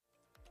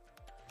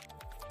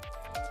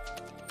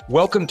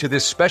Welcome to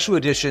this special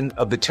edition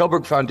of the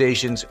Tällberg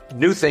Foundation's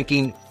New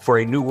Thinking for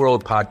a New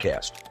World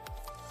podcast.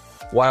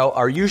 While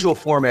our usual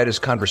format is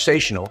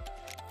conversational,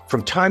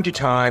 from time to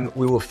time,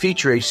 we will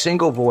feature a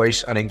single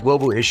voice on a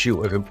global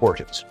issue of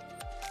importance.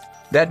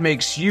 That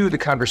makes you the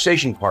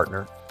conversation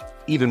partner,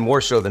 even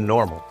more so than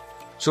normal.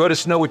 So let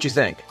us know what you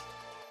think.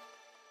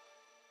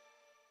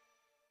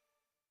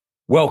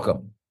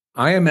 Welcome.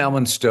 I am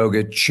Alan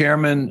Stoga,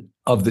 chairman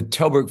of the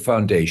Tällberg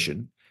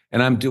Foundation,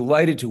 and I'm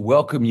delighted to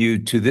welcome you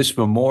to this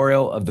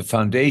memorial of the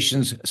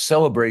Foundation's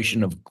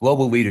celebration of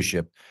global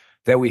leadership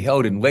that we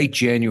held in late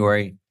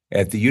January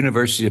at the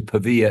University of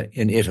Pavia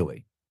in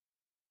Italy.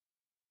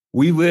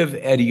 We live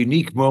at a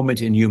unique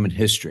moment in human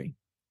history.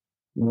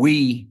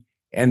 We,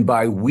 and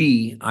by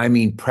we, I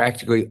mean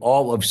practically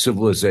all of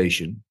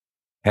civilization,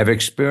 have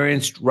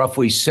experienced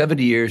roughly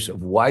 70 years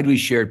of widely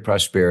shared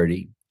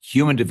prosperity,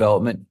 human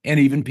development,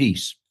 and even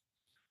peace.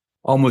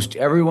 Almost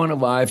everyone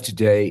alive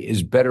today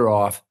is better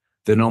off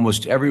than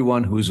almost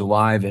everyone who was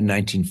alive in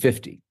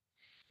 1950,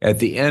 at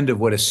the end of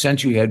what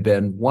essentially had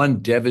been one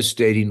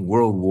devastating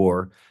world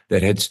war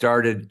that had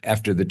started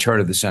after the turn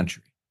of the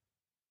century.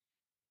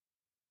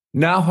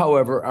 Now,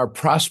 however, our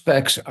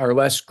prospects are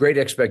less great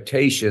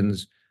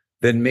expectations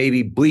than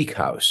maybe Bleak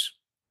House,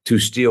 to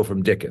steal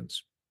from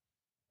Dickens.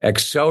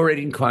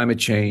 Accelerating climate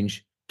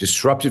change,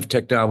 disruptive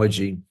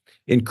technology,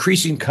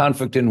 increasing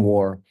conflict and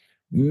war,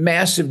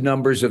 massive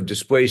numbers of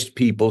displaced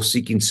people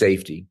seeking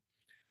safety,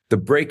 the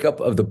breakup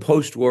of the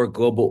post-war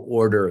global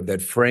order that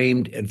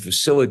framed and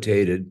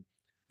facilitated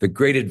the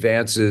great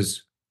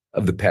advances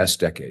of the past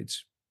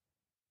decades.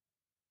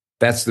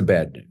 That's the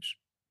bad news.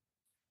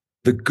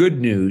 The good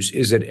news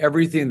is that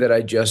everything that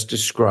I just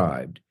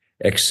described,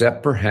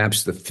 except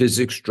perhaps the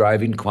physics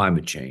driving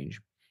climate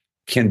change,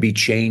 can be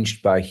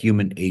changed by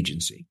human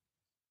agency.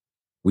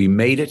 We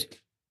made it,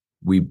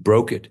 we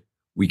broke it,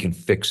 we can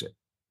fix it.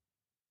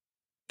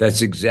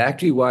 That's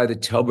exactly why the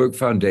Tällberg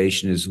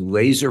Foundation is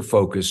laser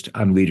focused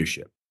on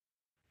leadership,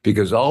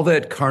 because all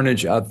that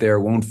carnage out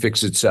there won't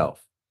fix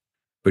itself,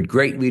 but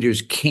great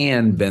leaders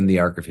can bend the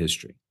arc of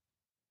history.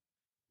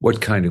 What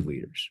kind of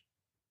leaders?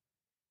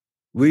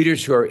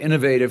 Leaders who are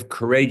innovative,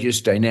 courageous,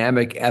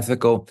 dynamic,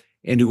 ethical,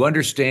 and who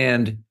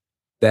understand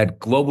that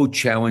global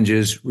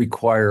challenges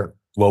require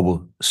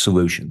global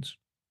solutions.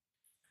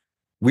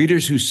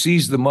 Leaders who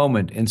seize the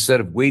moment instead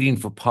of waiting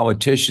for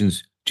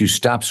politicians to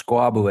stop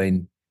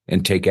squabbling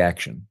and take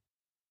action.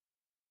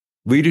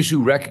 Leaders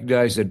who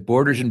recognize that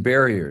borders and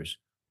barriers,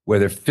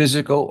 whether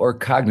physical or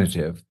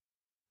cognitive,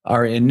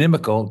 are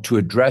inimical to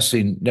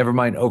addressing, never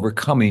mind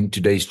overcoming,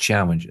 today's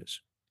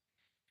challenges.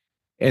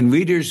 And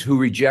leaders who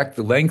reject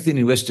the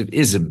lengthening list of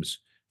isms,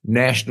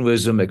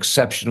 nationalism,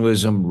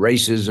 exceptionalism,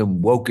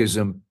 racism,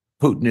 wokeism,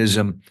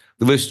 Putinism,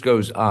 the list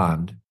goes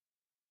on,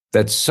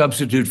 that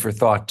substitute for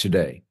thought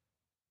today.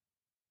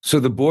 So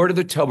the board of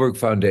the Tällberg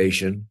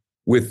Foundation,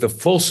 with the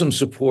fulsome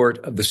support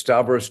of the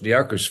Stavros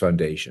Niarchos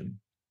Foundation,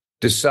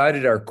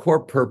 decided our core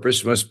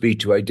purpose must be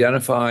to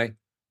identify,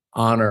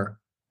 honor,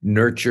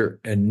 nurture,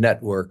 and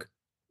network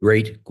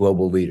great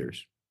global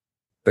leaders.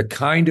 The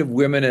kind of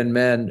women and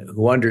men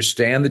who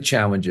understand the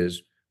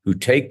challenges, who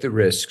take the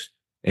risks,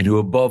 and who,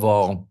 above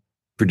all,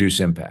 produce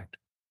impact.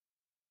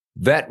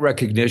 That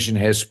recognition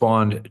has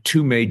spawned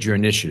two major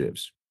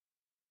initiatives.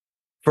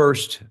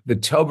 First, the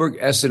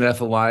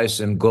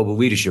Tällberg-SNF-Eliasson Global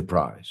Leadership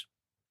Prize.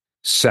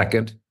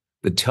 Second,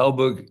 the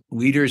Tällberg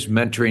Leaders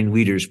Mentoring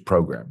Leaders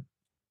program.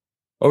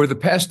 Over the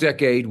past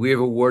decade, we have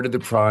awarded the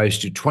prize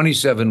to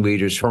 27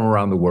 leaders from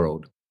around the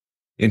world.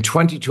 In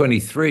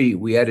 2023,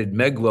 we added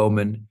Meg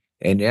Lohman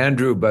and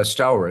Andrew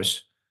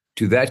Bastauris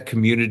to that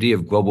community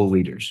of global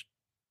leaders.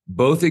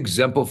 Both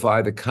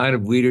exemplify the kind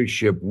of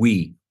leadership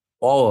we,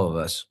 all of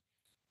us,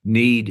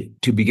 need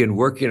to begin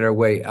working our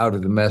way out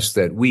of the mess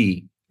that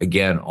we,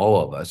 again,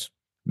 all of us,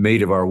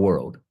 made of our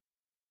world.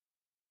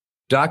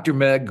 Dr.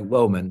 Meg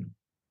Lohman,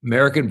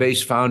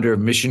 American-based founder of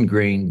Mission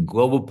Green,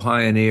 global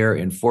pioneer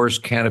in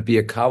forest canopy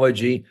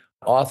ecology,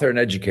 author and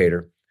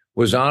educator,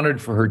 was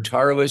honored for her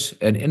tireless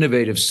and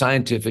innovative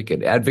scientific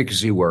and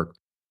advocacy work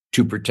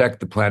to protect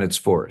the planet's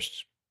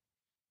forests.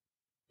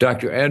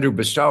 Dr. Andrew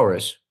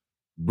Bastauris,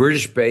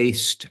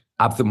 British-based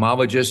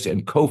ophthalmologist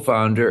and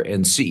co-founder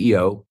and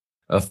CEO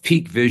of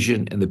Peak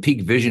Vision and the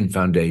Peak Vision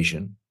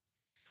Foundation,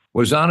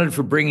 was honored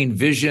for bringing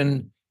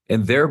vision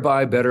and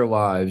thereby better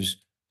lives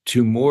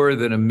to more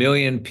than 1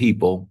 million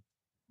people,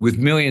 with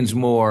millions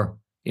more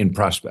in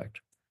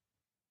prospect.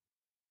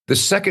 The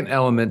second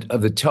element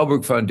of the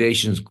Tällberg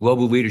Foundation's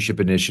Global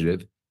Leadership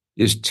Initiative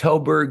is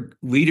Tällberg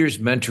Leaders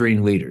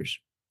Mentoring Leaders.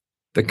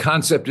 The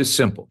concept is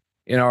simple.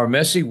 In our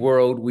messy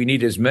world, we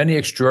need as many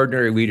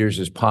extraordinary leaders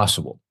as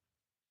possible.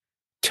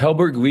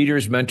 Tällberg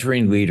Leaders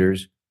Mentoring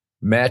Leaders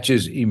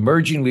matches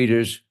emerging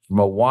leaders from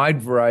a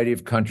wide variety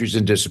of countries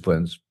and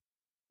disciplines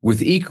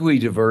with equally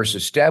diverse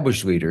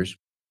established leaders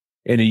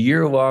in a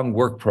year-long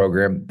work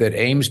program that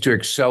aims to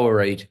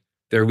accelerate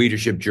their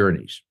leadership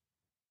journeys.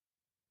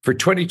 For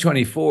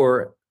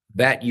 2024,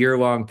 that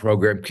year-long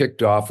program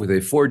kicked off with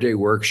a 4-day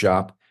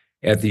workshop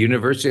at the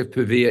University of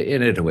Pavia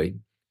in Italy,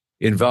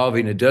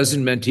 involving a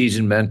dozen mentees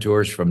and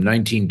mentors from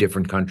 19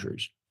 different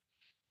countries.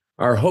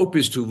 Our hope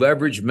is to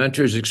leverage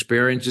mentors'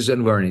 experiences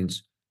and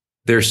learnings,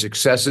 their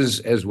successes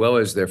as well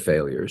as their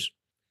failures,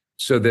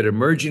 so that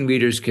emerging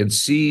leaders can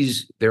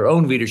seize their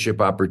own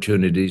leadership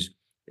opportunities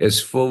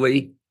as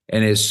fully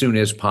and as soon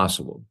as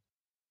possible.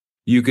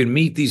 You can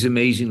meet these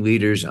amazing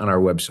leaders on our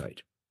website.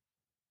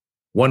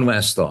 One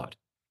last thought.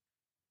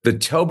 The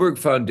Tällberg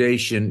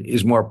Foundation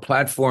is more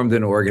platform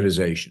than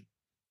organization.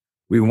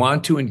 We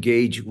want to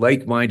engage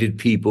like-minded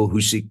people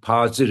who seek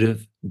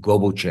positive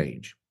global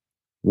change.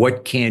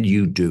 What can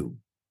you do?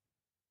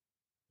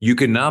 You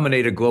can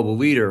nominate a global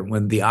leader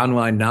when the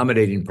online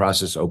nominating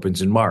process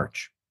opens in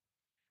March.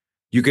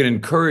 You can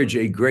encourage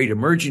a great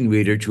emerging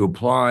leader to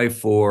apply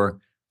for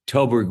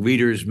Tällberg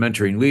Leaders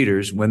Mentoring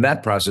Leaders when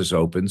that process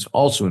opens,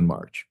 also in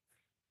March.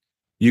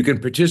 You can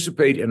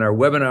participate in our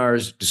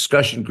webinars,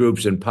 discussion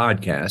groups, and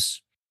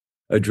podcasts,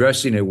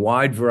 addressing a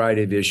wide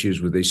variety of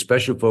issues with a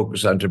special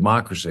focus on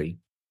democracy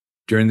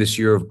during this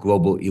year of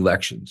global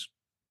elections.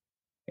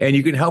 And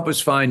you can help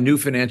us find new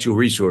financial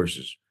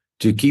resources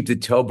to keep the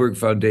Tällberg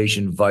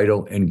Foundation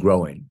vital and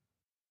growing.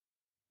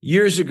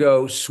 Years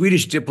ago,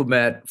 Swedish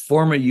diplomat,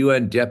 former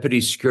UN Deputy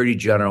Secretary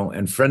General,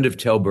 and friend of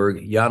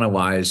Tällberg, Jan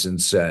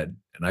Eliasson, said,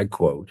 and I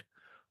quote,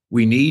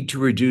 "We need to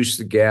reduce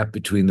the gap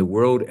between the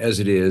world as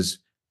it is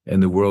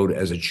and the world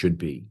as it should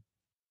be."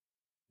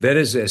 That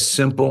is as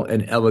simple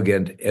and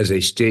elegant as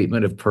a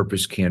statement of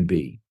purpose can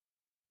be.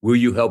 Will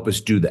you help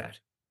us do that?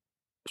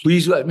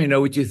 Please let me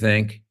know what you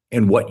think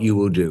and what you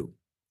will do.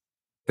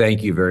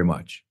 Thank you very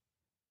much.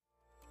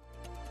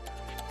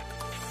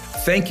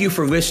 Thank you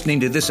for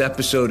listening to this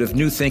episode of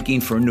New Thinking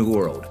for a New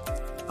World.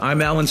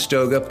 I'm Alan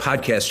Stoga,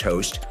 podcast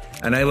host,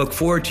 and I look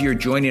forward to your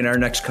joining our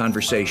next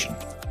conversation.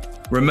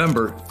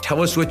 Remember,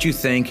 tell us what you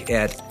think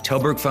at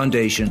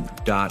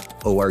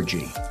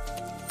tällbergfoundation.org.